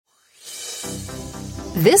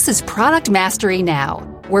This is Product Mastery Now,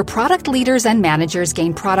 where product leaders and managers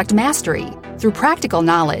gain product mastery through practical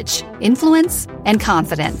knowledge, influence, and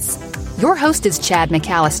confidence. Your host is Chad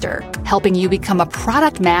McAllister, helping you become a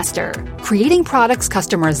product master, creating products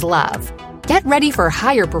customers love. Get ready for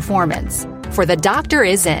higher performance, for the doctor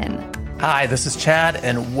is in. Hi, this is Chad,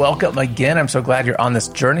 and welcome again. I'm so glad you're on this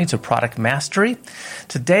journey to product mastery.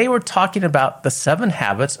 Today, we're talking about the 7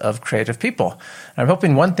 habits of creative people. I'm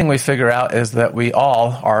hoping one thing we figure out is that we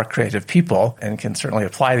all are creative people and can certainly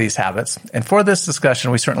apply these habits. And for this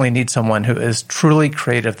discussion, we certainly need someone who is truly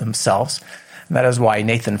creative themselves. And that is why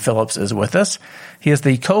Nathan Phillips is with us. He is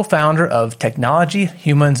the co-founder of Technology,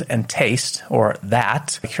 Humans, and Taste, or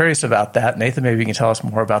THAT. Curious about that. Nathan, maybe you can tell us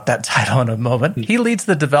more about that title in a moment. He leads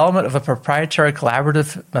the development of a proprietary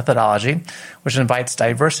collaborative methodology, which invites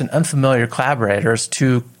diverse and unfamiliar collaborators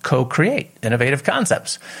to co-create innovative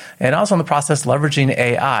concepts. And also in the process, leveraging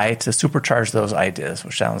AI to supercharge those ideas,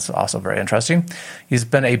 which sounds also very interesting. He's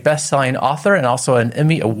been a best-selling author and also an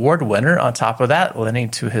Emmy Award winner on top of that,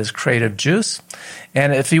 lending to his creative juice.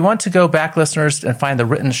 And if you want to go back, listeners, and find the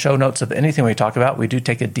written show notes of anything we talk about, we do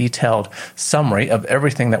take a detailed summary of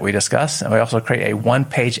everything that we discuss. And we also create a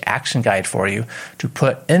one-page action guide for you to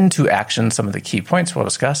put into action some of the key points we'll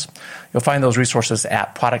discuss. You'll find those resources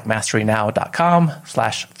at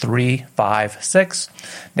productmasterynow.com/356.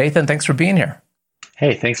 Nathan, thanks for being here.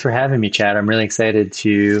 Hey, thanks for having me, Chad. I'm really excited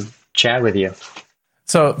to chat with you.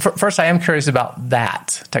 So first, I am curious about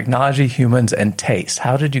that, Technology, Humans, and Taste.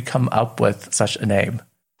 How did you come up with such a name?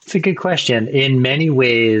 It's a good question. In many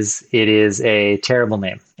ways, it is a terrible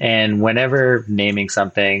name. And whenever naming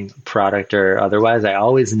something, product or otherwise, I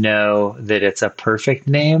always know that it's a perfect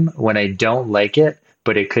name when I don't like it,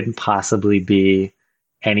 but it couldn't possibly be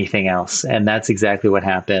anything else. And that's exactly what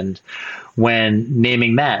happened when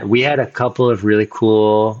naming Matt. We had a couple of really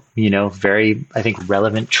cool, very, I think,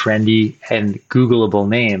 relevant, trendy, and Googleable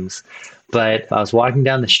names. But I was walking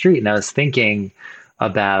down the street and I was thinking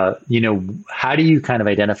about, how do you kind of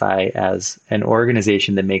identify as an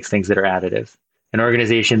organization that makes things that are additive, an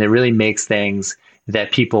organization that really makes things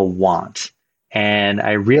that people want. And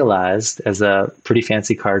I realized as a pretty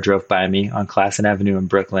fancy car drove by me on Classen Avenue in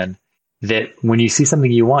Brooklyn, that when you see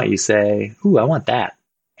something you want, you say, ooh, I want that.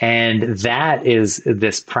 And that is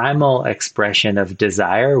this primal expression of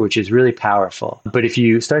desire, which is really powerful. But if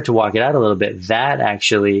you start to walk it out a little bit, that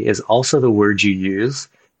actually is also the word you use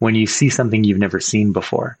when you see something you've never seen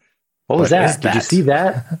before. What was that? Did you see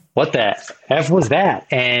that? What the F was that?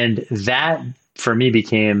 And that for me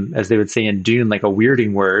became, as they would say in Dune, like a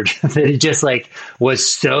weirding word that it just was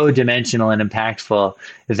so dimensional and impactful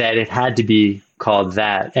that it had to be called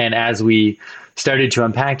that. And as we started to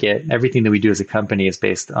unpack it, everything that we do as a company is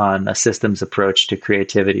based on a systems approach to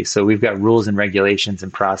creativity. So we've got rules and regulations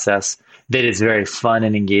and process that is very fun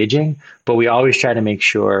and engaging, but we always try to make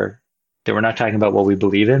sure that we're not talking about what we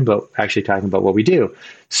believe in, but actually talking about what we do.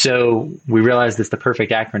 So we realized it's the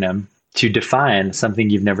perfect acronym to define something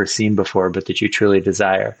you've never seen before, but that you truly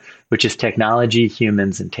desire, which is technology,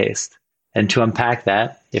 humans, and taste. And to unpack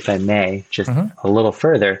that, if I may, just a little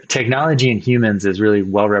further, technology and humans is really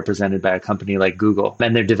well represented by a company like Google.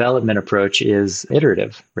 And their development approach is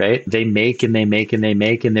iterative, right? They make and they make and they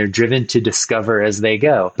make, and they're driven to discover as they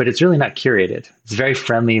go. But it's really not curated. It's very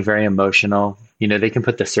friendly, very emotional. They can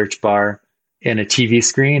put the search bar in a TV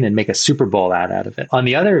screen and make a Super Bowl ad out of it. On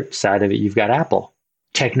the other side of it, you've got Apple.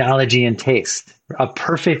 Technology and taste, a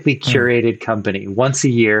perfectly curated company. Once a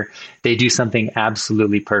year, they do something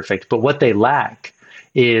absolutely perfect. But what they lack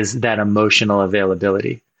is that emotional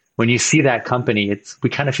availability. When you see that company, we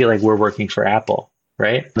kind of feel like we're working for Apple,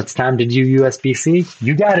 right? It's time to do USB-C.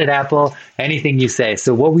 You got it, Apple. Anything you say.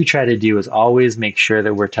 So what we try to do is always make sure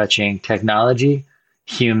that we're touching technology,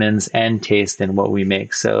 humans, and taste in what we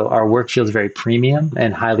make. So our work feels very premium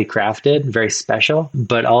and highly crafted, very special,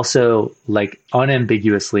 but also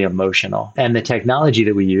unambiguously emotional. And the technology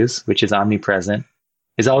that we use, which is omnipresent,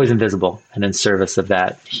 is always invisible and in service of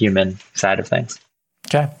that human side of things.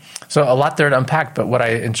 Okay. So a lot there to unpack, but what I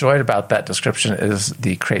enjoyed about that description is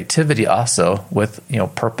the creativity also with,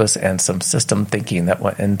 purpose and some system thinking that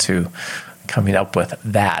went into coming up with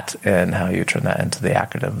that and how you turn that into the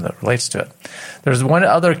acronym that relates to it. There's one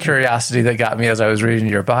other curiosity that got me as I was reading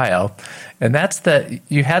your bio, and that's that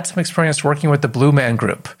you had some experience working with the Blue Man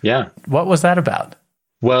Group. Yeah. What was that about?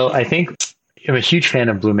 Well, I think I'm a huge fan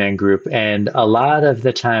of Blue Man Group, and a lot of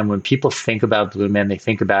the time when people think about Blue Man, they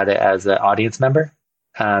think about it as an audience member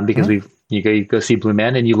because you go see Blue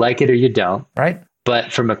Man and you like it or you don't. Right.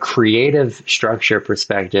 But from a creative structure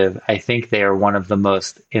perspective, I think they are one of the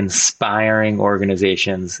most inspiring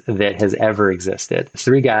organizations that has ever existed.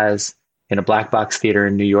 3 guys in a black box theater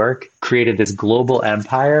in New York, created this global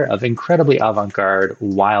empire of incredibly avant-garde,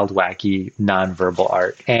 wild, wacky, nonverbal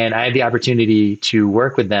art. And I had the opportunity to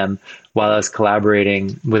work with them while I was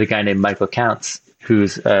collaborating with a guy named Michael Counts,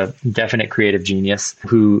 who's a definite creative genius,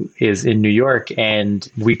 who is in New York. And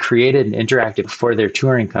we created an interactive for their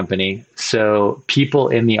touring company. So people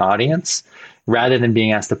in the audience, rather than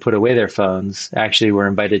being asked to put away their phones, actually were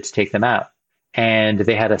invited to take them out. And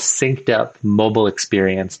they had a synced up mobile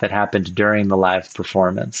experience that happened during the live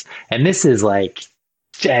performance. And this is like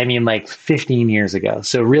 15 years ago.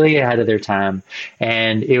 So really ahead of their time.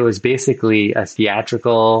 And it was basically a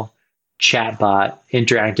theatrical chatbot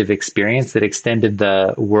interactive experience that extended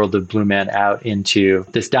the world of Blue Man out into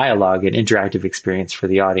this dialogue and interactive experience for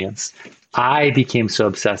the audience. I became so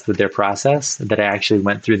obsessed with their process that I actually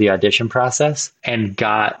went through the audition process and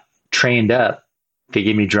got trained up. They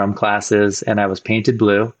gave me drum classes and I was painted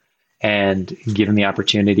blue and given the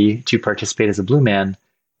opportunity to participate as a Blue Man,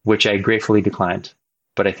 which I gratefully declined,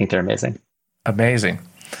 but I think they're amazing. Amazing.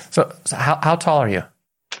 So how tall are you?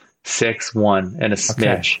 6'1" and a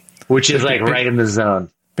smidge, which is like right in the zone.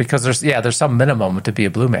 Because there's some minimum to be a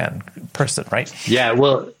Blue Man person, right? Yeah,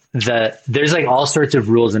 well, there's like all sorts of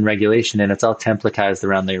rules and regulation, and it's all templatized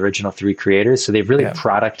around the original 3 creators. So they've really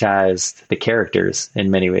productized the characters in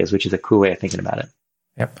many ways, which is a cool way of thinking about it.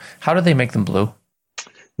 Yep. How do they make them blue?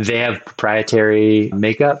 They have proprietary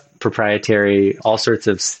makeup, proprietary all sorts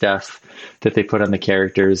of stuff that they put on the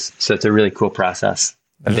characters. So it's a really cool process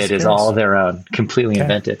that is all their own, completely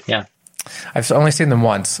invented. Yeah. I've only seen them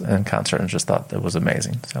once in concert and just thought it was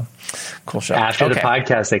amazing. So cool show. After the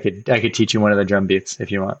podcast, I could teach you one of the drum beats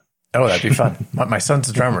if you want. Oh, that'd be fun. My son's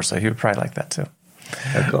a drummer, so he would probably like that too.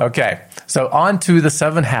 Oh, cool. Okay. So on to the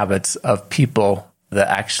 7 habits of people that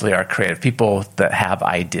actually are creative, people that have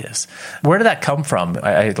ideas. Where did that come from?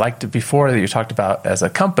 I liked it before that you talked about as a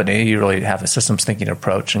company, you really have a systems thinking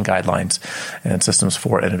approach and guidelines and systems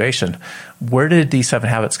for innovation. Where did these 7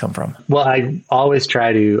 habits come from? Well, I always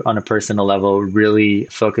try to, on a personal level, really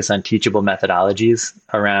focus on teachable methodologies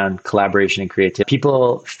around collaboration and creativity.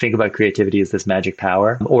 People think about creativity as this magic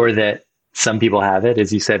power, or that some people have it,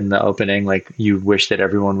 as you said in the opening, like you wish that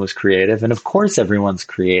everyone was creative. And of course, everyone's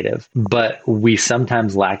creative, but we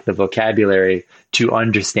sometimes lack the vocabulary to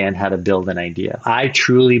understand how to build an idea. I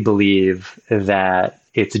truly believe that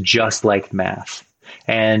it's just like math.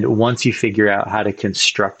 And once you figure out how to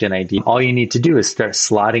construct an idea, all you need to do is start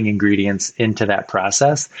slotting ingredients into that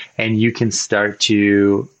process, and you can start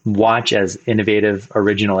to watch as innovative,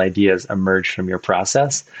 original ideas emerge from your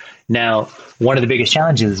process. Now, one of the biggest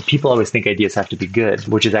challenges is people always think ideas have to be good,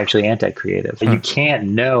 which is actually anti-creative. You can't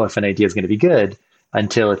know if an idea is going to be good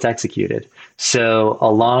until it's executed. So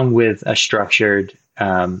along with a structured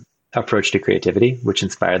approach to creativity, which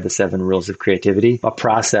inspired the 7 rules of creativity, a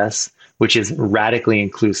process which is radically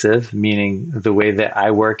inclusive, meaning the way that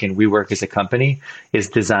I work and we work as a company is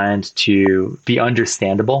designed to be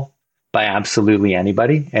understandable by absolutely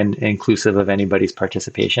anybody and inclusive of anybody's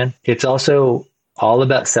participation. It's also all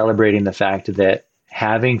about celebrating the fact that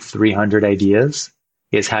having 300 ideas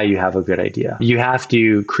is how you have a good idea. You have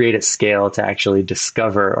to create a scale to actually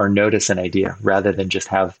discover or notice an idea rather than just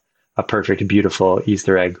have a perfect, beautiful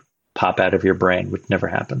Easter egg pop out of your brain, which never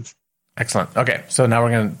happens. Excellent. Okay. So now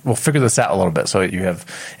we'll figure this out a little bit. So you have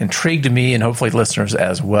intrigued me and hopefully listeners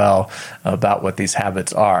as well about what these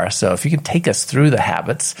habits are. So if you can take us through the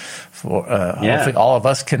habits for, hopefully all of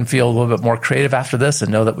us can feel a little bit more creative after this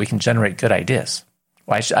and know that we can generate good ideas.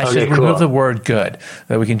 Well, I should remove the word good,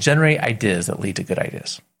 that we can generate ideas that lead to good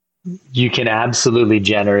ideas. You can absolutely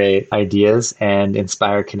generate ideas and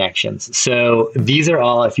inspire connections. So these are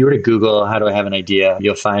all, if you were to Google, how do I have an idea?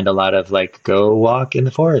 You'll find a lot of like, go walk in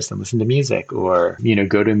the forest and listen to music, or,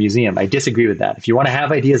 go to a museum. I disagree with that. If you want to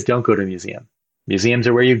have ideas, don't go to a museum. Museums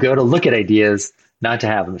are where you go to look at ideas, not to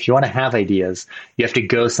have them. If you want to have ideas, you have to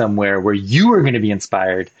go somewhere where you are going to be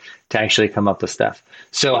inspired to actually come up with stuff.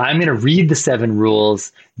 So I'm going to read the 7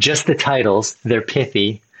 rules, just the titles. They're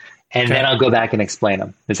pithy. And then I'll go back and explain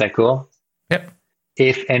them. Is that cool? Yep.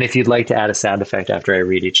 If you'd like to add a sound effect after I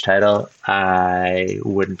read each title, I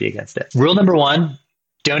wouldn't be against it. Rule number 1,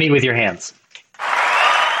 don't eat with your hands.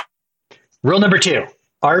 Rule number 2,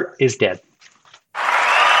 art is dead.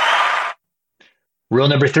 Rule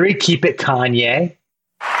number 3, keep it Kanye.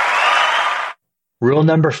 Rule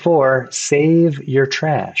number 4, save your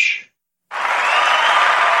trash.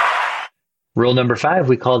 Rule number 5,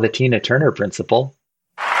 we call the Tina Turner principle.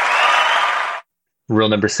 Rule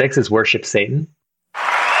number 6 is worship Satan.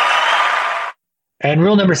 And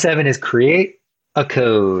rule number 7 is create a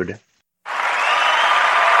code.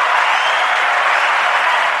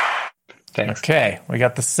 Thanks. Okay, we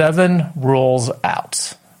got the 7 rules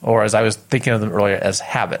out, or as I was thinking of them earlier, as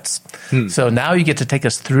habits. So now you get to take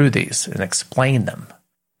us through these and explain them.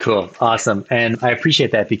 Cool. Awesome. And I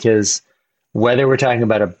appreciate that because whether we're talking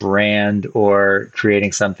about a brand or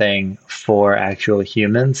creating something for actual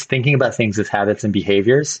humans, thinking about things as habits and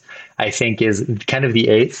behaviors, I think is kind of the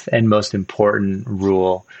 8th and most important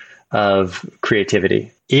rule of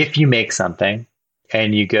creativity. If you make something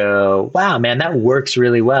and you go, wow, man, that works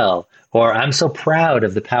really well, or I'm so proud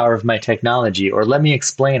of the power of my technology, or let me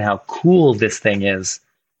explain how cool this thing is,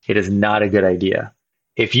 it is not a good idea.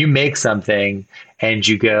 If you make something and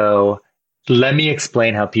you go, let me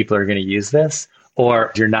explain how people are going to use this,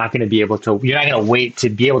 or you're not going to wait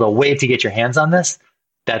to get your hands on this,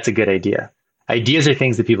 that's a good idea. Ideas are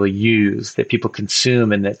things that people use, that people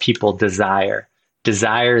consume, and that people desire.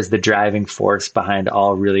 Desire is the driving force behind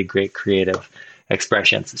all really great creative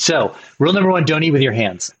expressions. So rule number 1, don't eat with your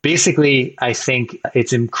hands. Basically, I think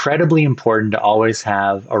it's incredibly important to always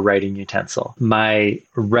have a writing utensil. My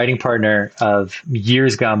writing partner of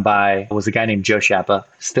years gone by was a guy named Joe Sciappa,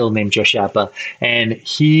 still named Joe Sciappa, and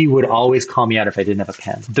he would always call me out if I didn't have a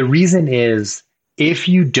pen. The reason is, if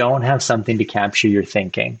you don't have something to capture your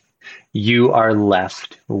thinking, you are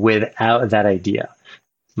left without that idea.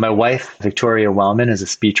 My wife, Victoria Wellman, is a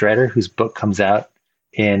speechwriter whose book comes out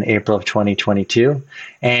in April of 2022.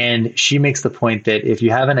 And she makes the point that if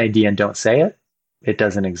you have an idea and don't say it, it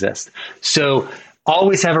doesn't exist. So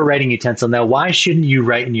always have a writing utensil. Now, why shouldn't you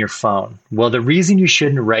write in your phone? Well, the reason you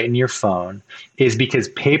shouldn't write in your phone is because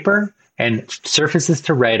paper and surfaces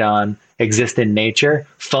to write on exist in nature.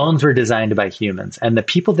 Phones were designed by humans, and the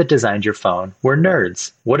people that designed your phone were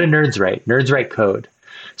nerds. What do nerds write? Nerds write code.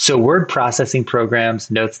 So word processing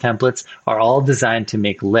programs, notes templates are all designed to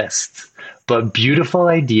make lists. But beautiful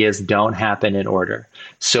ideas don't happen in order.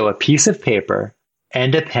 So a piece of paper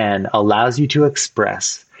and a pen allows you to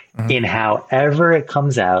express in however it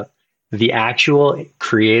comes out the actual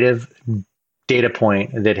creative data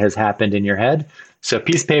point that has happened in your head. So a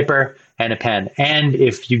piece of paper and a pen. And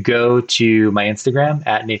if you go to my Instagram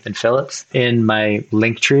at Nathan Phillips, in my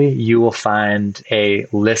link tree, you will find a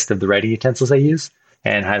list of the writing utensils I use,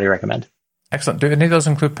 and highly recommend. Excellent. Do any of those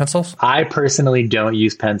include pencils? I personally don't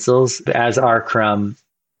use pencils. As R. Crumb,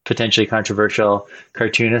 potentially controversial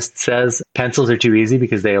cartoonist, says, pencils are too easy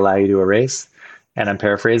because they allow you to erase. And I'm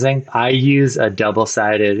paraphrasing. I use a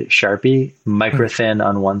double-sided Sharpie, micro thin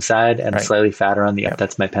on one side and slightly fatter on the other.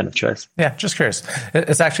 That's my pen of choice. Yeah, just curious.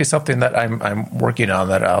 It's actually something that I'm working on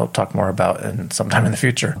that I'll talk more about sometime in the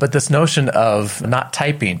future. But this notion of not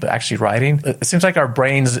typing, but actually writing, it seems like our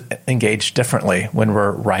brains engage differently when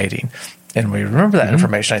we're writing. And we remember that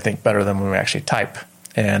information, I think, better than when we actually type.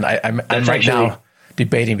 And I'm right now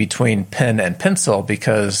debating between pen and pencil,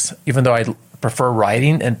 because even though I prefer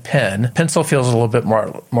writing and pen, pencil feels a little bit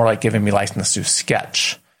more like giving me license to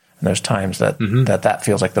sketch. And there's times that that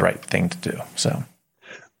feels like the right thing to do. So,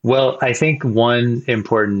 well, I think one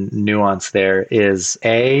important nuance there is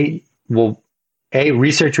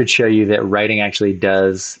research would show you that writing actually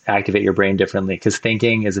does activate your brain differently, because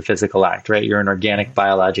thinking is a physical act, right? You're an organic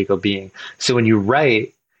biological being. So when you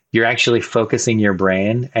write, you're actually focusing your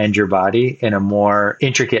brain and your body in a more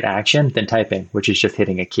intricate action than typing, which is just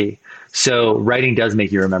hitting a key. So writing does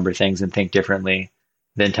make you remember things and think differently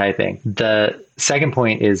than typing. The second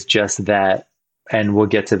point is just that, and we'll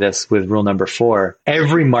get to this with rule number 4,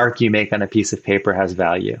 every mark you make on a piece of paper has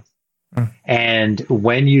value. And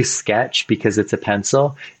when you sketch, because it's a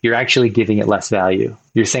pencil, you're actually giving it less value.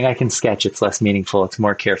 You're saying, I can sketch, it's less meaningful, it's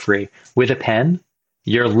more carefree. With a pen,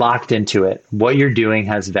 you're locked into it. What you're doing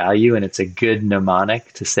has value, and it's a good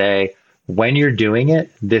mnemonic to say, when you're doing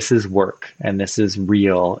it, this is work and this is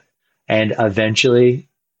real. And eventually,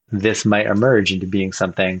 this might emerge into being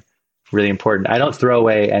something really important. I don't throw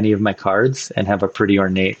away any of my cards and have a pretty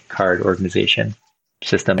ornate card organization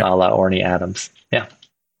system a la Orny Adams. Yeah.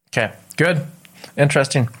 Okay, good.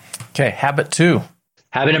 Interesting. Okay, habit 2.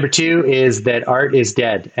 Habit number 2 is that art is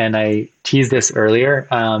dead. And I teased this earlier.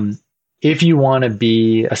 If you want to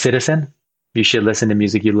be a citizen, you should listen to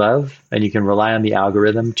music you love, and you can rely on the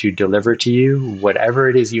algorithm to deliver to you whatever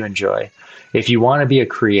it is you enjoy. If you want to be a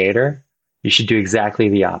creator, you should do exactly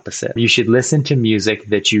the opposite. You should listen to music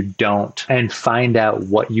that you don't and find out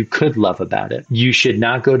what you could love about it. You should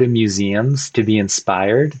not go to museums to be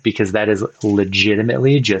inspired, because that is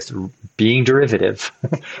legitimately just being derivative.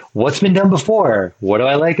 What's been done before? What do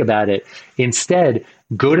I like about it? Instead,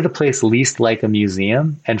 go to the place least like a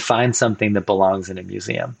museum and find something that belongs in a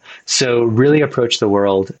museum. So really approach the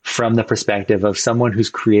world from the perspective of someone who's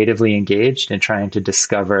creatively engaged and trying to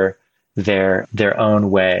discover their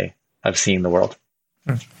own way of seeing the world.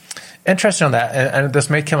 Interesting on that, and this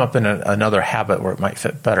may come up in another habit where it might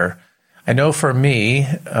fit better. I know for me,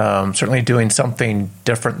 certainly doing something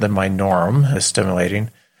different than my norm is stimulating.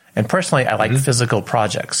 And personally, I like physical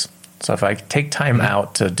projects. So if I take time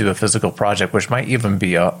out to do a physical project, which might even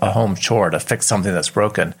be a home chore to fix something that's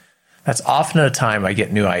broken, that's often a time I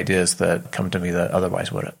get new ideas that come to me that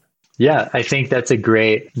otherwise wouldn't. Yeah, I think that's a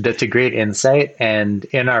great insight. And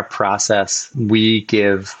in our process, we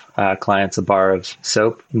give clients a bar of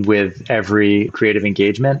soap with every creative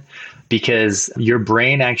engagement, because your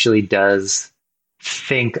brain actually does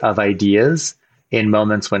think of ideas in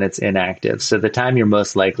moments when it's inactive. So the time you're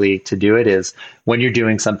most likely to do it is when you're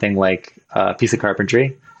doing something like a piece of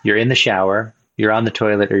carpentry, you're in the shower, you're on the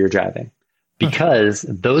toilet, or you're driving. Because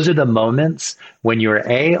those are the moments when you're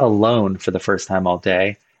alone for the first time all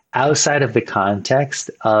day, outside of the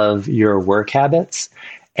context of your work habits,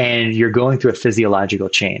 and you're going through a physiological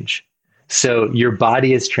change. So your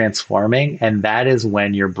body is transforming, and that is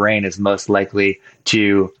when your brain is most likely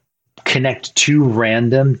to connect two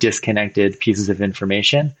random disconnected pieces of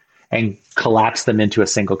information and collapse them into a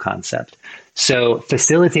single concept. So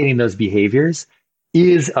facilitating those behaviors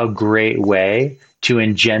is a great way to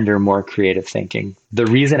engender more creative thinking. The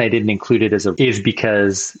reason I didn't include it is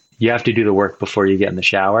because you have to do the work before you get in the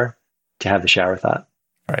shower to have the shower thought.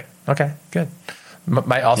 Right. Okay, good.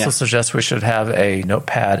 Might also suggest we should have a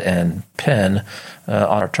notepad and pen on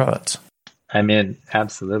our toilets. I'm in,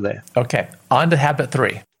 absolutely. Okay, on to habit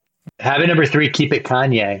 3. Habit number 3, keep it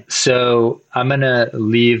Kanye. So I'm going to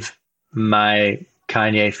leave my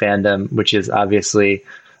Kanye fandom, which is obviously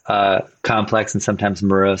a complex and sometimes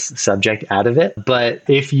morose subject, out of it. But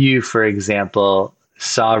if you, for example,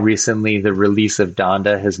 saw recently the release of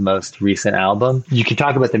Donda, his most recent album, you can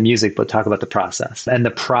talk about the music, but talk about the process. And the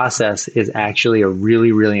process is actually a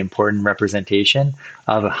really, really important representation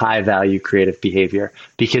of a high value creative behavior,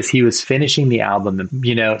 because he was finishing the album,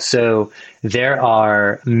 so there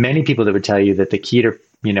are many people that would tell you that the key to,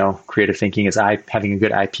 creative thinking is having a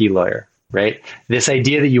good IP lawyer, right? This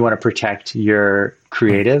idea that you want to protect your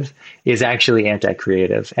creative is actually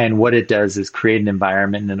anti-creative. And what it does is create an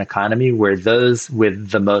environment and an economy where those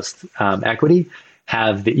with the most equity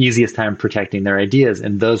have the easiest time protecting their ideas,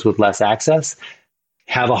 and those with less access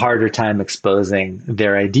have a harder time exposing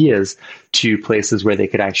their ideas to places where they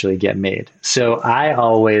could actually get made. So I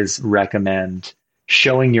always recommend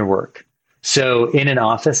showing your work. So in an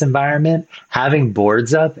office environment, having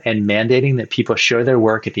boards up and mandating that people show their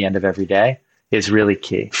work at the end of every day is really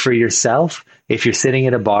key. For yourself, if you're sitting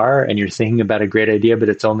at a bar and you're thinking about a great idea, but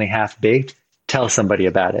it's only half baked, tell somebody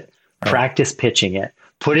about it. Practice pitching it.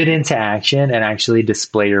 Put it into action and actually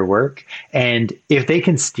display your work. And if they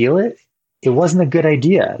can steal it, it wasn't a good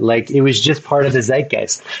idea. Like, it was just part of the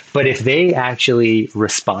zeitgeist. But if they actually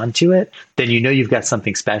respond to it, then you've got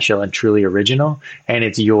something special and truly original, and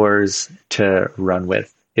it's yours to run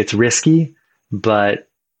with. It's risky, but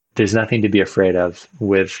there's nothing to be afraid of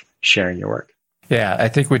with sharing your work. Yeah, I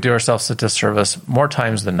think we do ourselves a disservice more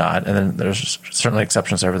times than not, and then there's certainly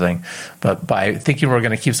exceptions to everything. But by thinking we're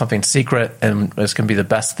going to keep something secret and it's going to be the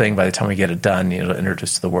best thing by the time we get it done, to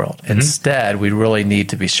introduce to the world. Mm-hmm. Instead, we really need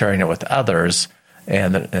to be sharing it with others,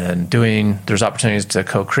 and there's opportunities to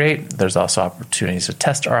co-create. There's also opportunities to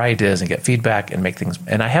test our ideas and get feedback and make things.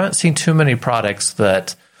 And I haven't seen too many products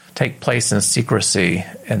that take place in secrecy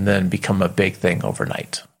and then become a big thing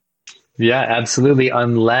overnight. Yeah, absolutely.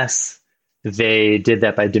 Unless they did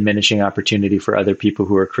that by diminishing opportunity for other people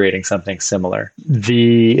who are creating something similar.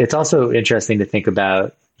 It's also interesting to think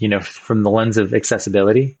about, from the lens of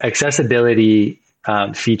accessibility. Accessibility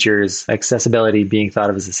features, accessibility being thought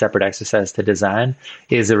of as a separate exercise to design,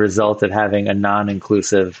 is a result of having a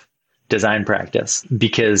non-inclusive design practice.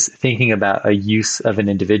 Because thinking about a use of an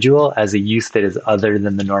individual as a use that is other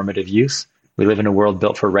than the normative use, we live in a world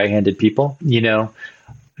built for right-handed people,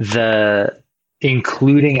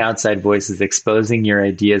 including outside voices, exposing your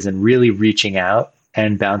ideas and really reaching out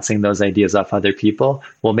and bouncing those ideas off other people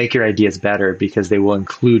will make your ideas better, because they will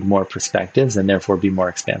include more perspectives and therefore be more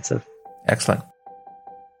expansive. Excellent.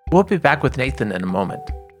 We'll be back with Nathan in a moment.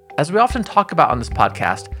 As we often talk about on this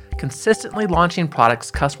podcast, consistently launching products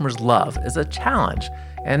customers love is a challenge.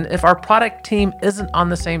 And if our product team isn't on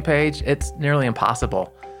the same page, it's nearly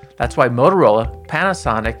impossible. That's why Motorola,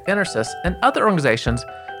 Panasonic, Intersys, and other organizations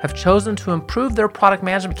have chosen to improve their product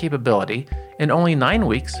management capability in only 9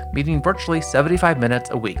 weeks, meeting virtually 75 minutes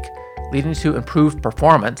a week, leading to improved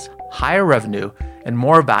performance, higher revenue, and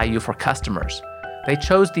more value for customers. They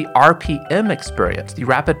chose the RPM experience, the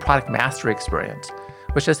Rapid Product Mastery experience,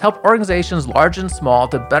 which has helped organizations large and small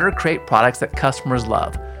to better create products that customers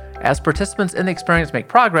love. As participants in the experience make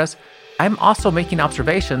progress, I'm also making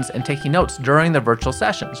observations and taking notes during the virtual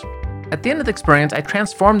sessions. At the end of the experience, I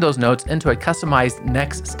transform those notes into a customized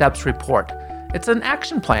next steps report. It's an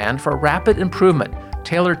action plan for rapid improvement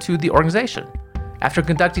tailored to the organization. After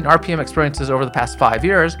conducting RPM experiences over the past 5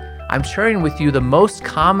 years, I'm sharing with you the most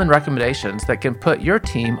common recommendations that can put your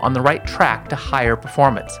team on the right track to higher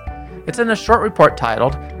performance. It's in a short report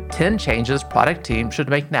titled 10 Changes Product Team Should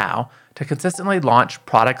Make Now to Consistently Launch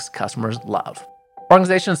Products Customers Love.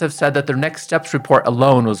 Organizations have said that their next steps report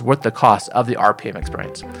alone was worth the cost of the RPM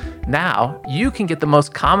experience. Now, you can get the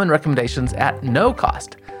most common recommendations at no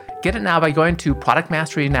cost. Get it now by going to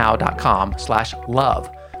productmasterynow.com/love.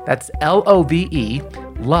 That's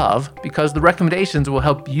LOVE, love, because the recommendations will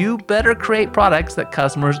help you better create products that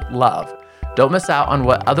customers love. Don't miss out on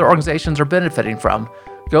what other organizations are benefiting from.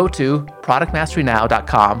 Go to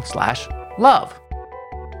productmasterynow.com/love.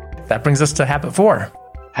 That brings us to habit 4.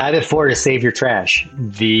 Habit 4 is save your trash.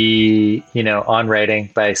 The, On Writing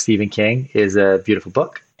by Stephen King is a beautiful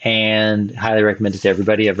book and highly recommend it to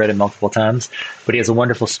everybody. I've read it multiple times, but he has a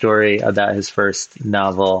wonderful story about his first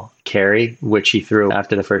novel, Carrie, which he threw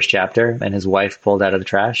after the first chapter, and his wife pulled out of the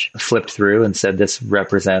trash, flipped through and said, "This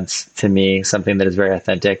represents to me something that is very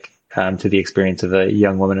authentic to the experience of a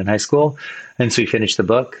young woman in high school." And so he finished the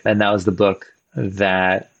book, and that was the book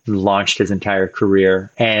that launched his entire career,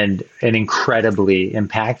 and an incredibly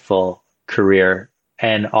impactful career.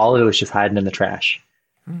 And all of it was just hiding in the trash.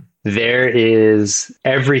 There is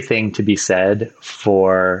everything to be said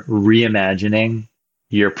for reimagining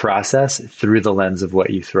your process through the lens of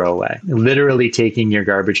what you throw away, literally taking your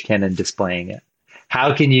garbage can and displaying it.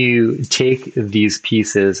 How can you take these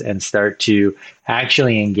pieces and start to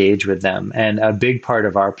actually engage with them? And a big part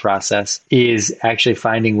of our process is actually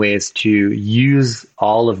finding ways to use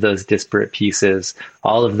all of those disparate pieces,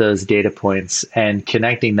 all of those data points, and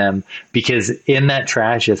connecting them, because in that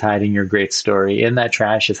trash is hiding your great story. In that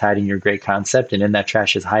trash is hiding your great concept. And in that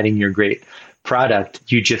trash is hiding your great product.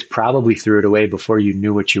 You just probably threw it away before you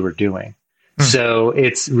knew what you were doing. So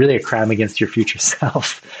it's really a crime against your future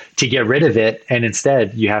self to get rid of it. And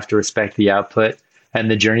instead, you have to respect the output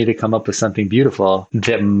and the journey to come up with something beautiful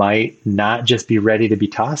that might not just be ready to be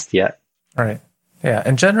tossed yet. Right. Yeah.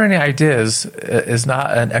 And generating ideas is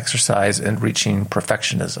not an exercise in reaching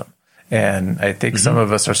perfectionism. And I think some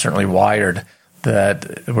of us are certainly wired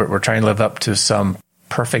that we're trying to live up to some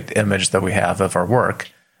perfect image that we have of our work.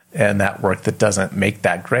 And that work that doesn't make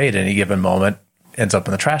that great at any given moment ends up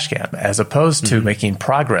in the trash can, as opposed to making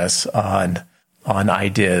progress on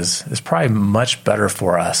ideas is probably much better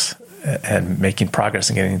for us, and making progress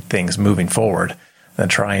and getting things moving forward than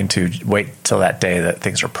trying to wait till that day that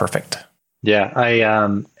things are perfect. Yeah.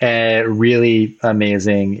 A really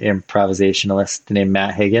amazing improvisationalist named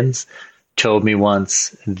Matt Higgins told me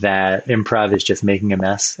once that improv is just making a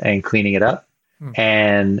mess and cleaning it up.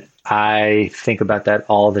 And I think about that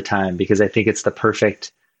all the time, because I think it's the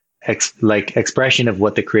perfect expression of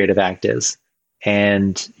what the creative act is.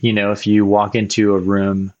 And, if you walk into a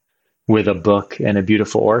room with a book and a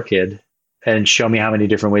beautiful orchid and show me how many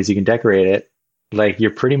different ways you can decorate it,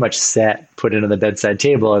 you're pretty much set, put it on the bedside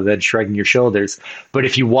table and then shrugging your shoulders. But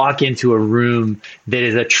if you walk into a room that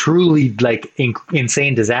is a truly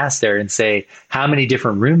insane disaster and say, how many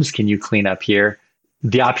different rooms can you clean up here?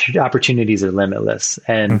 The opportunities are limitless.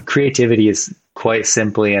 And creativity is quite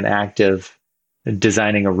simply an act of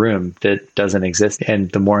designing a room that doesn't exist. And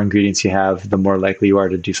the more ingredients you have, the more likely you are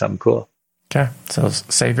to do something cool. Okay. So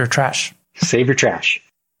save your trash. Save your trash.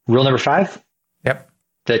 Rule number 5. Yep.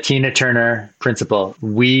 The Tina Turner principle.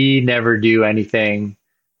 We never do anything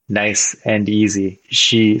nice and easy,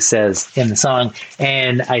 she says in the song.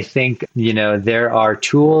 And I think, there are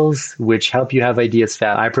tools which help you have ideas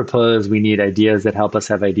fast. I propose we need ideas that help us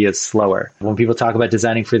have ideas slower. When people talk about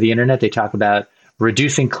designing for the internet, they talk about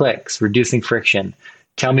reducing clicks, reducing friction.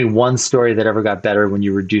 Tell me one story that ever got better when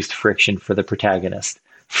you reduced friction for the protagonist.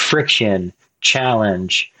 Friction,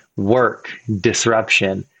 challenge, work,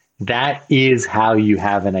 disruption. That is how you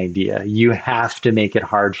have an idea. You have to make it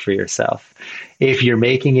hard for yourself. If you're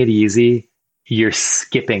making it easy, you're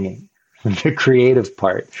skipping the creative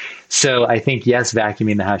part. So I think, yes,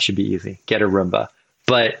 vacuuming the house should be easy. Get a Roomba.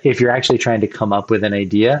 But if you're actually trying to come up with an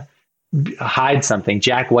idea, hide something.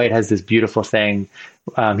 Jack White has this beautiful thing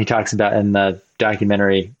he talks about in the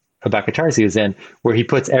documentary about guitars he was in, where he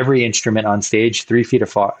puts every instrument on stage 3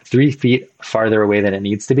 feet farther away than it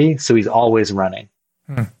needs to be. So he's always running.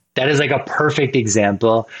 That is a perfect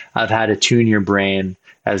example of how to tune your brain,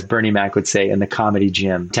 as Bernie Mac would say, in the comedy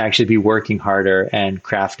gym, to actually be working harder and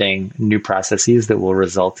crafting new processes that will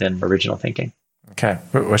result in original thinking. Okay.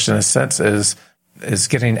 Which in a sense is is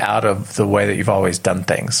getting out of the way that you've always done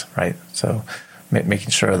things, right? So making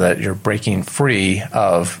sure that you're breaking free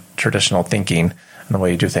of traditional thinking and the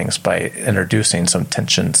way you do things by introducing some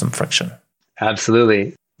tension, some friction.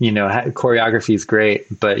 Absolutely. Choreography is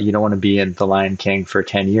great, but you don't want to be in The Lion King for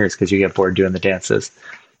 10 years because you get bored doing the dances.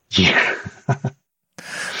 Yeah.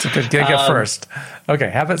 It's a good gig at first. Okay,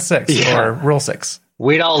 habit 6 or rule 6.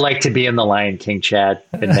 We'd all like to be in The Lion King, Chad.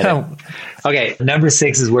 Admit it. Okay, number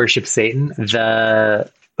 6 is worship Satan.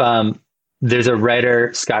 There's a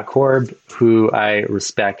writer, Scott Korb, who I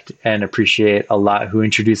respect and appreciate a lot, who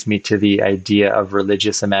introduced me to the idea of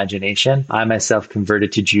religious imagination. I myself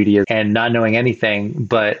converted to Judaism and not knowing anything,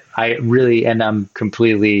 but I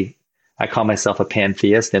call myself a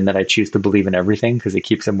pantheist in that I choose to believe in everything because it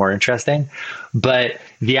keeps it more interesting. But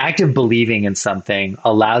the act of believing in something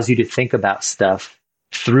allows you to think about stuff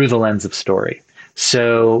through the lens of story.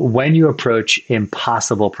 So when you approach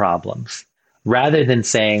impossible problems, rather than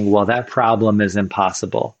saying, well, that problem is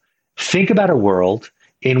impossible, think about a world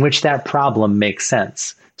in which that problem makes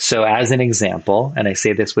sense. So as an example, and I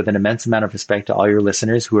say this with an immense amount of respect to all your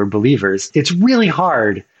listeners who are believers, it's really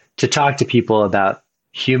hard to talk to people about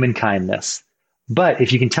human kindness. But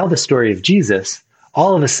if you can tell the story of Jesus,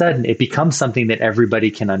 all of a sudden it becomes something that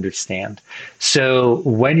everybody can understand. So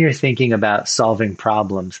when you're thinking about solving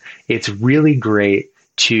problems, it's really great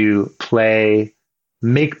to play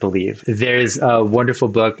make-believe. There's a wonderful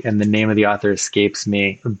book, and the name of the author escapes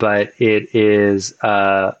me, but it is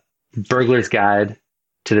Burglar's Guide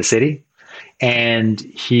to the City. And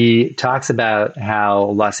he talks about how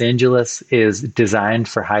Los Angeles is designed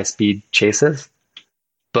for high-speed chases,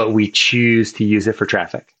 but we choose to use it for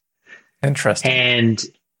traffic. Interesting. And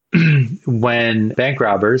when bank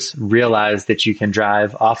robbers realize that you can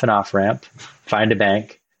drive off an off-ramp, find a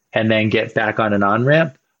bank, and then get back on an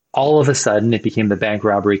on-ramp, all of a sudden it became the bank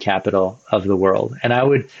robbery capital of the world. And I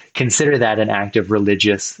would consider that an act of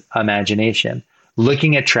religious imagination,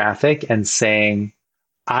 looking at traffic and saying,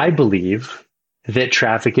 I believe that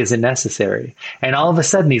traffic isn't necessary. And all of a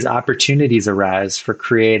sudden these opportunities arise for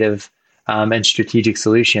creative and strategic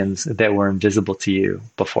solutions that were invisible to you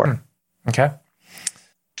before. Okay.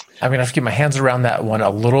 I'm going to have to get my hands around that one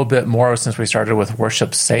a little bit more since we started with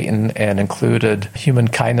worship Satan and included human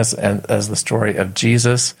kindness as the story of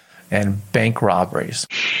Jesus and bank robberies.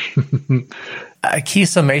 A key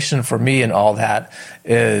summation for me in all that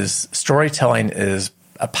is storytelling is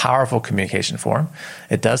a powerful communication form.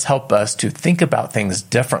 It does help us to think about things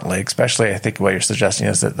differently, especially I think what you're suggesting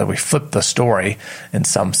is that we flip the story in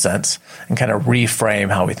some sense and kind of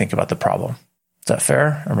reframe how we think about the problem. Is that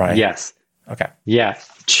fair? Or am I? Yes. Okay. Yeah.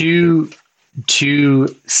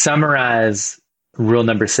 To summarize rule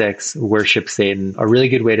number 6, worship Satan, a really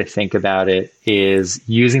good way to think about it is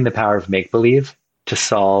using the power of make-believe to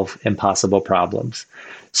solve impossible problems.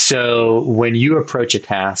 So when you approach a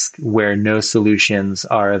task where no solutions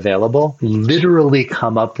are available, literally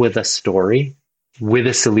come up with a story with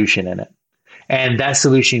a solution in it. And that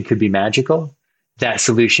solution could be magical. That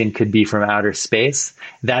solution could be from outer space.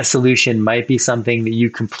 That solution might be something that you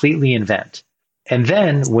completely invent. And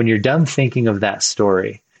then when you're done thinking of that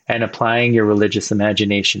story and applying your religious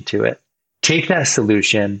imagination to it, take that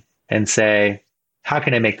solution and say, how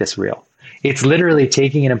can I make this real? It's literally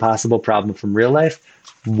taking an impossible problem from real life,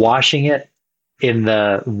 washing it in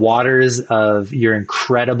the waters of your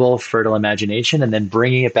incredible fertile imagination, and then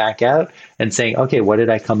bringing it back out and saying, okay, what did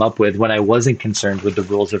I come up with when I wasn't concerned with the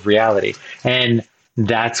rules of reality? And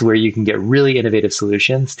that's where you can get really innovative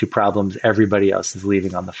solutions to problems everybody else is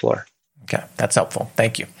leaving on the floor. Okay, that's helpful.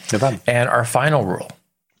 Thank you. No problem. And our final rule.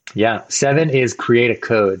 Yeah. 7 is create a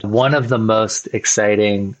code. One of the most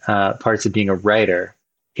exciting parts of being a writer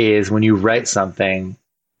is when you write something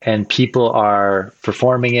and people are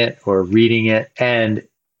performing it or reading it and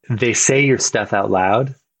they say your stuff out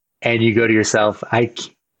loud and you go to yourself, I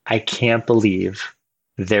can't believe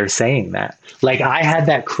they're saying that. Like I had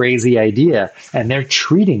that crazy idea and they're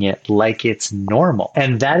treating it like it's normal.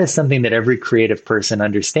 And that is something that every creative person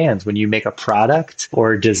understands. When you make a product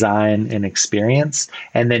or design an experience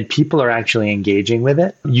and then people are actually engaging with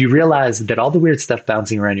it, you realize that all the weird stuff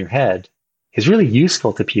bouncing around your head is really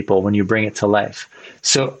useful to people when you bring it to life.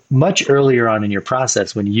 So much earlier on in your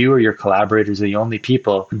process, when you or your collaborators are the only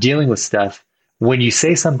people dealing with stuff, when you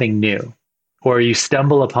say something new, or you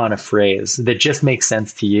stumble upon a phrase that just makes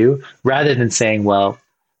sense to you, rather than saying, well,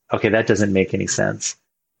 okay, that doesn't make any sense.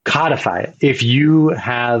 Codify it. If you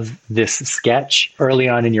have this sketch early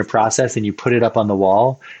on in your process and you put it up on the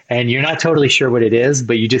wall and you're not totally sure what it is,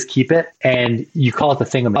 but you just keep it and you call it the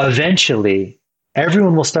thing. Eventually,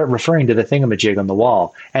 everyone will start referring to the thingamajig on the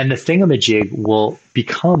wall. And the thingamajig will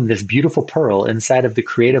become this beautiful pearl inside of the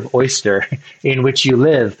creative oyster in which you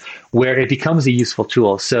live, where it becomes a useful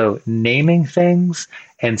tool. So naming things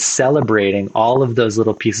and celebrating all of those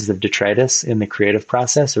little pieces of detritus in the creative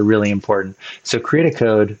process are really important. So create a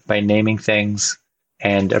code by naming things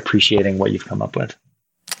and appreciating what you've come up with.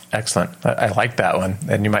 Excellent. I like that one.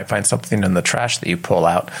 And you might find something in the trash that you pull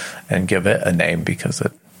out and give it a name because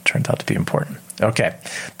it turns out to be important. Okay.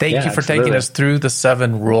 Thank you for taking us through the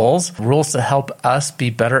 7 rules to help us be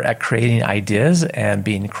better at creating ideas and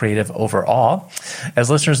being creative overall. As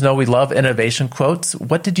listeners know, we love innovation quotes.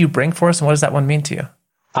 What did you bring for us, and what does that one mean to you?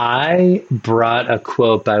 I brought a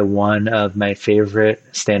quote by one of my favorite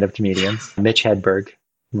stand-up comedians, Mitch Hedberg,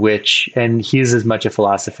 and he's as much a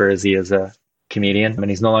philosopher as he is a comedian. I mean,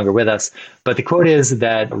 he's no longer with us. But the quote is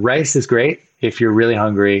that rice is great if you're really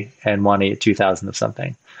hungry and want to eat 2,000 of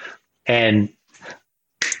something. And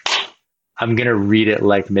I'm going to read it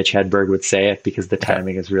like Mitch Hedberg would say it because the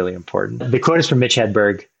timing is really important. The quote is from Mitch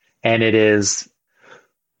Hedberg, and it is,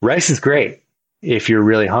 rice is great if you're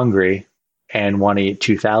really hungry and want to eat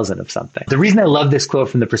 2,000 of something. The reason I love this quote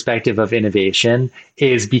from the perspective of innovation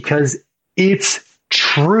is because it's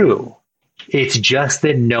true. It's just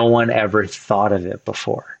that no one ever thought of it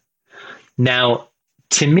before. Now,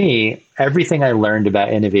 to me, everything I learned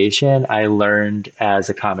about innovation, I learned as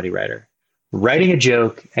a comedy writer. Writing a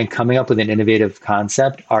joke and coming up with an innovative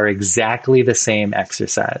concept are exactly the same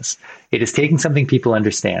exercise. It is taking something people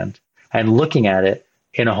understand and looking at it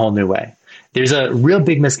in a whole new way. There's a real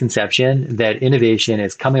big misconception that innovation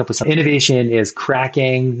is coming up with something. Innovation is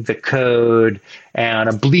cracking the code and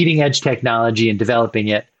a bleeding edge technology and developing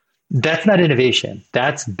it. That's not innovation.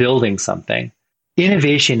 That's building something.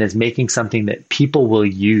 Innovation is making something that people will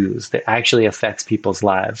use that actually affects people's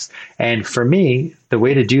lives. And for me, the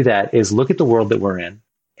way to do that is look at the world that we're in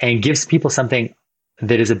and gives people something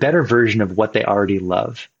that is a better version of what they already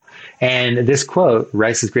love. And this quote,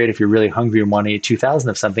 rice is great if you're really hungry and want to eat 2,000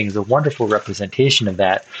 of something, is a wonderful representation of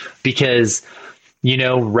that because,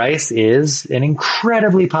 rice is an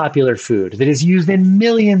incredibly popular food that is used in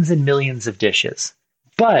millions and millions of dishes.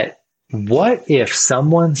 But what if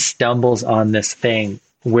someone stumbles on this thing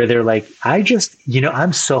where they're like,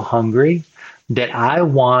 I'm so hungry that I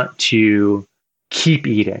want to keep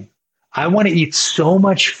eating. I want to eat so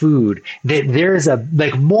much food that there's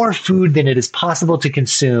more food than it is possible to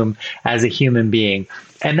consume as a human being.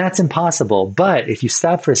 And that's impossible. But if you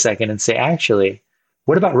stop for a second and say, actually,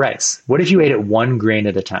 what about rice? What if you ate it 1 grain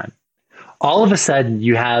at a time? All of a sudden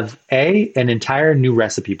you have an entire new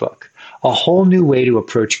recipe book, a whole new way to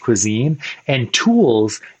approach cuisine, and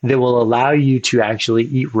tools that will allow you to actually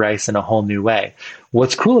eat rice in a whole new way.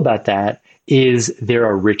 What's cool about that is there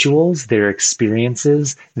are rituals, there are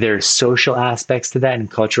experiences, there are social aspects to that and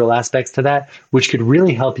cultural aspects to that, which could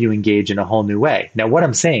really help you engage in a whole new way. Now, what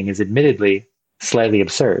I'm saying is admittedly slightly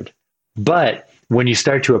absurd, but when you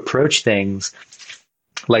start to approach things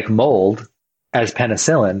like mold as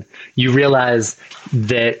penicillin, you realize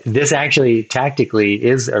that this actually tactically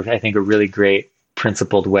is, I think, a really great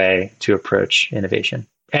principled way to approach innovation.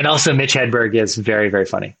 And also Mitch Hedberg is very, very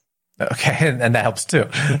funny. Okay, and that helps too.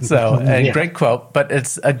 So, Great quote, but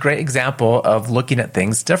it's a great example of looking at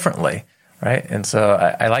things differently, right? And so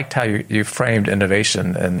I liked how you framed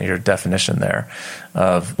innovation and your definition there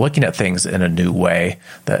of looking at things in a new way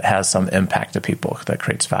that has some impact to people, that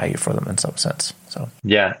creates value for them in some sense. So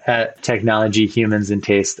at Technology, Humans, and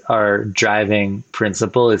Taste, our driving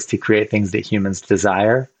principle is to create things that humans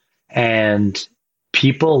desire. And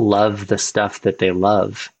people love the stuff that they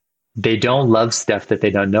love. They don't love stuff that they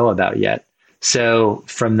don't know about yet. So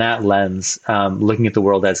from that lens, looking at the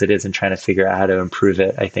world as it is and trying to figure out how to improve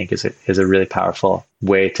it, I think is a really powerful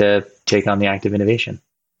way to take on the act of innovation.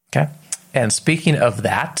 Okay. And speaking of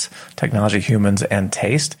that, Technology, Humans, and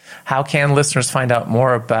Taste, how can listeners find out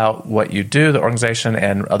more about what you do, the organization,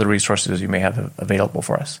 and other resources you may have available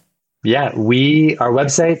for us? Yeah, our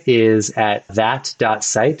website is at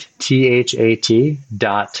that.site, THAT.SITE,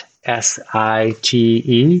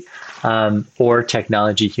 or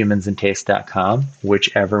technologyhumansandtaste.com,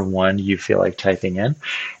 whichever one you feel like typing in.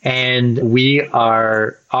 And we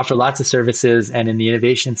offer lots of services. And in the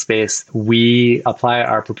innovation space, we apply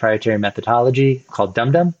our proprietary methodology called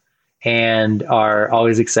DumDum and are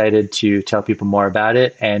always excited to tell people more about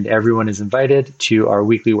it. And everyone is invited to our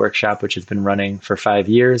weekly workshop, which has been running for 5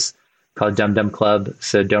 years, called DumDum Club.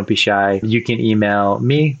 So don't be shy. You can email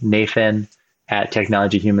me, Nathan, at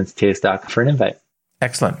technologyhumanstaste.com for an invite.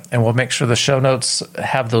 Excellent. And we'll make sure the show notes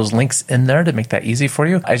have those links in there to make that easy for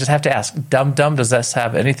you. I just have to ask, DumDum, does this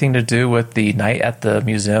have anything to do with the Night at the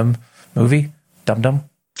Museum movie Dum-Dum?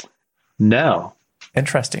 No.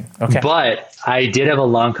 Interesting. Okay. But I did have a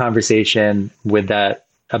long conversation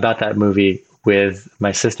about that movie with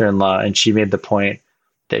my sister-in-law, and she made the point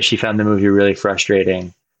that she found the movie really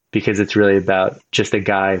frustrating because it's really about just a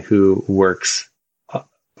guy who works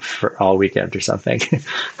for all weekend or something.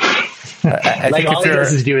 Like all he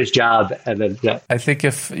does is do his job, and then I think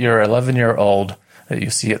if you're 11-year-old, that you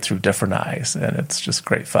see it through different eyes, and it's just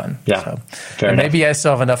great fun. Yeah, so, and maybe I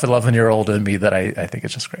still have enough 11-year-old in me that I think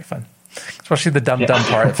it's just great fun. Especially the dumb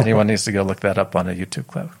part, if anyone needs to go look that up on a YouTube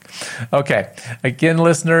clip. Okay. Again,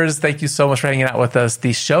 listeners, thank you so much for hanging out with us.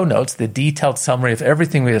 The show notes, the detailed summary of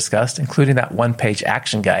everything we discussed, including that one-page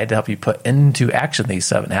action guide to help you put into action these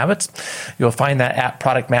 7 habits. You'll find that at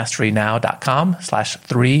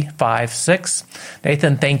productmasterynow.com/356.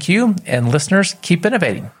 Nathan, thank you. And listeners, keep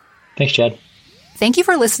innovating. Thanks, Chad. Thank you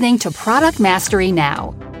for listening to Product Mastery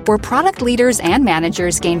Now, where product leaders and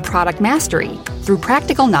managers gain product mastery through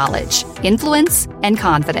practical knowledge, influence, and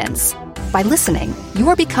confidence. By listening, you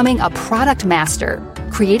are becoming a product master,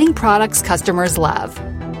 creating products customers love.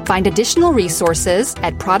 Find additional resources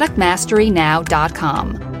at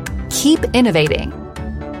productmasterynow.com. Keep innovating.